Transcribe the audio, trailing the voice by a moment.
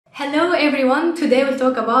Hello everyone, today we'll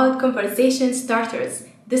talk about conversation starters.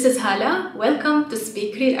 This is Hala, welcome to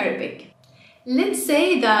Speak Real Arabic. Let's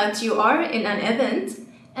say that you are in an event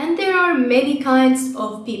and there are many kinds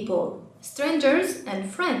of people, strangers and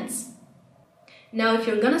friends. Now if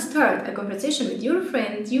you're gonna start a conversation with your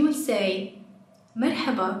friend, you will say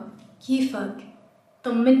مرحبا, كيفك,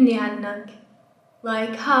 طمني عنك.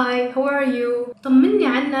 Like, hi, how are you? طمني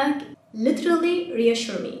عنك literally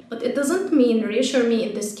reassure me, but it doesn't mean reassure me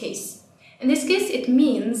in this case. In this case, it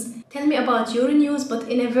means tell me about your news, but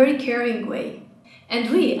in a very caring way. And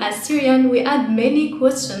we, as Syrian, we add many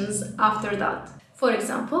questions after that. For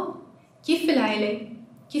example, كيف العيلة?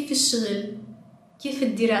 كيف الشغل? كيف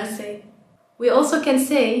الدراسة? We also can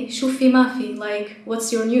say شو في ما في, like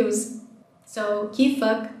what's your news? So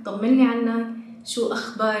كيفك? طمني عنك. شو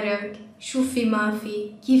أخبارك؟ شو في ما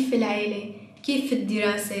في؟ كيف العيلة؟ كيف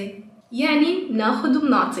الدراسة؟ يعني بناخد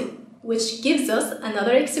وبنعطي, which gives us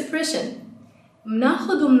another expression.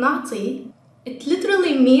 بناخد وبنعطي, it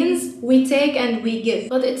literally means we take and we give,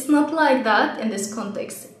 but it's not like that in this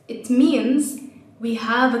context. It means we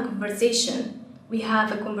have a conversation.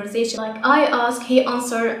 Like I ask, he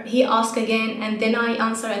answer, he ask again, and then I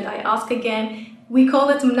answer and I ask again. We call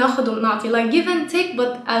it بناخد وبنعطي, like give and take,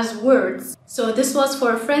 but as words. So this was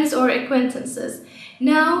for friends or acquaintances.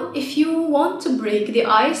 Now, if you want to break the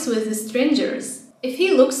ice with the strangers, if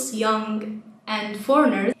he looks young and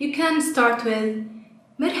foreigner, you can start with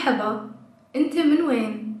مرحبا, أنت من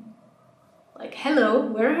وين? Like hello,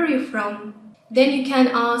 where are you from? Then you can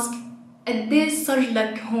ask قديش صار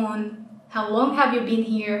لك هون? How long have you been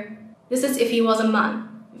here? This is if he was a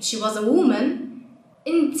man. If she was a woman,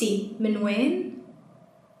 أنتي من وين?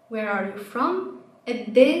 Where are you from?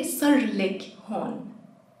 قديش صار لك هون?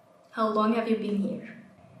 How long have you been here?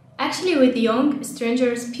 Actually, with young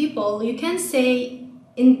strangers people, you can say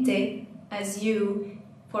inte as you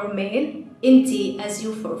for male, inti as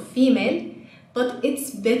you for female, but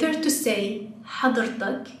it's better to say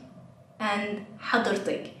حضرتك and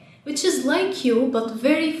حضرتك, which is like you but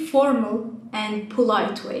very formal and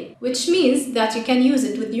polite way, which means that you can use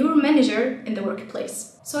it with your manager in the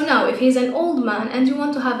workplace. So now if he's an old man and you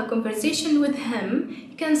want to have a conversation with him,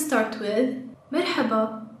 you can start with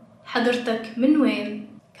مرحبا, حضرتك من وين?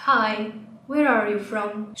 Hi, where are you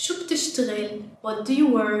from? شو بتشتغل? What do you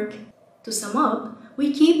work? To sum up,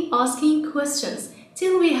 we keep asking questions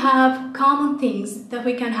till we have common things that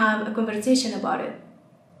we can have a conversation about it.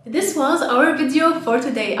 This was our video for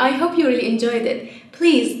today. I hope you really enjoyed it.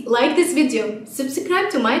 Please like this video, subscribe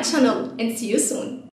to my channel, and see you soon.